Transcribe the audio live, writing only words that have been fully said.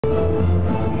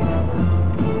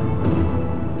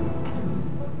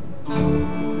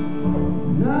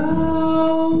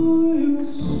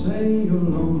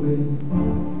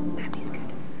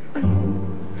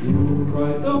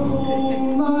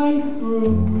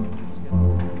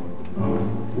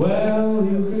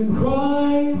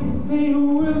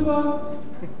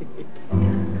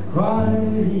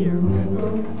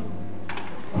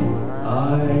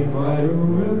I cried a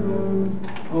river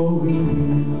over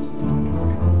you.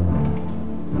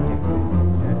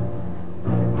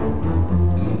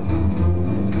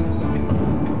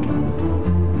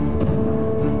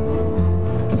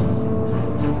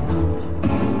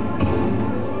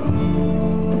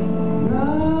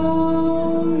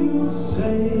 Now you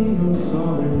say you're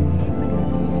sorry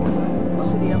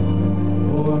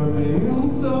for being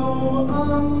so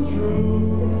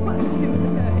untrue.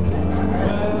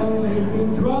 Well, you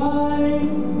can cry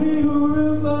me a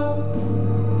river,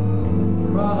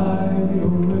 cry me a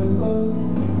river.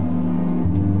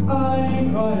 I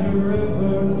cried a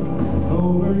river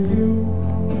over you.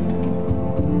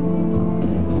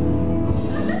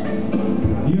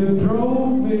 You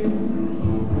drove me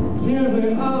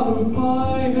nearly out of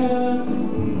my head,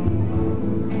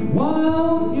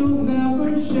 while you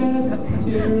never shed a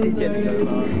tear,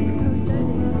 babe.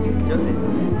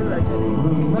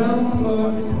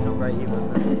 Remember,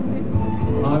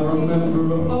 I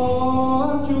remember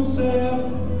all that you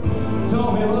said.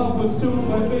 Told me love was too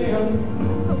plebeian.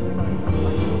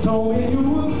 Told me you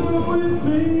were through with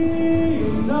me.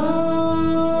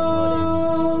 Now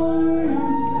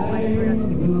you say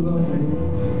you love me.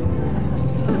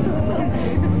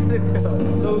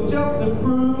 So just to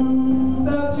prove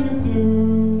that you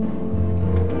do,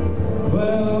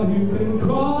 well, you can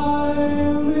cry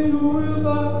me a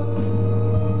river,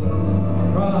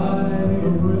 cry me a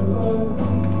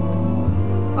river.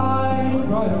 I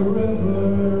cried a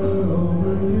river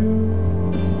over you.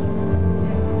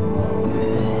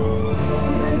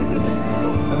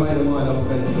 I made a mind up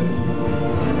eventually.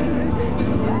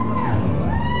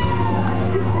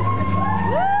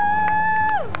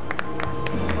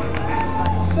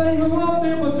 Say you love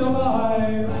me, but you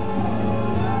lie.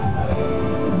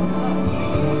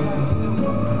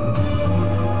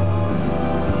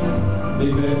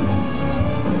 Big man.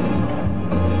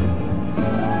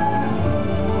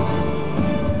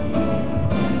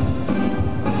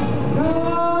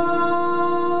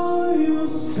 Now you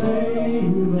say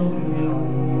you love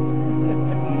me,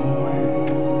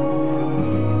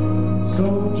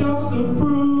 so just to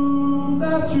prove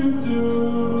that you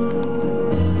do,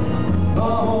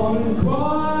 come on and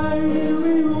cry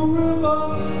me a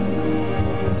river.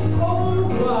 Oh,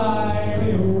 cry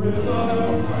me a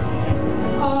river.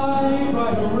 I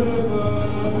cried a river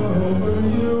over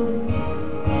you.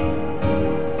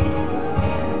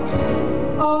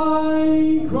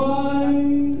 I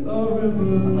cried a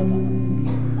river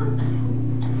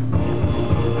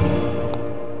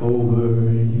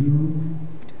over you.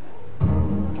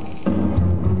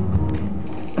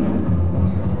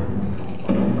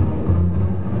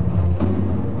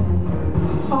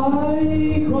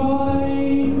 I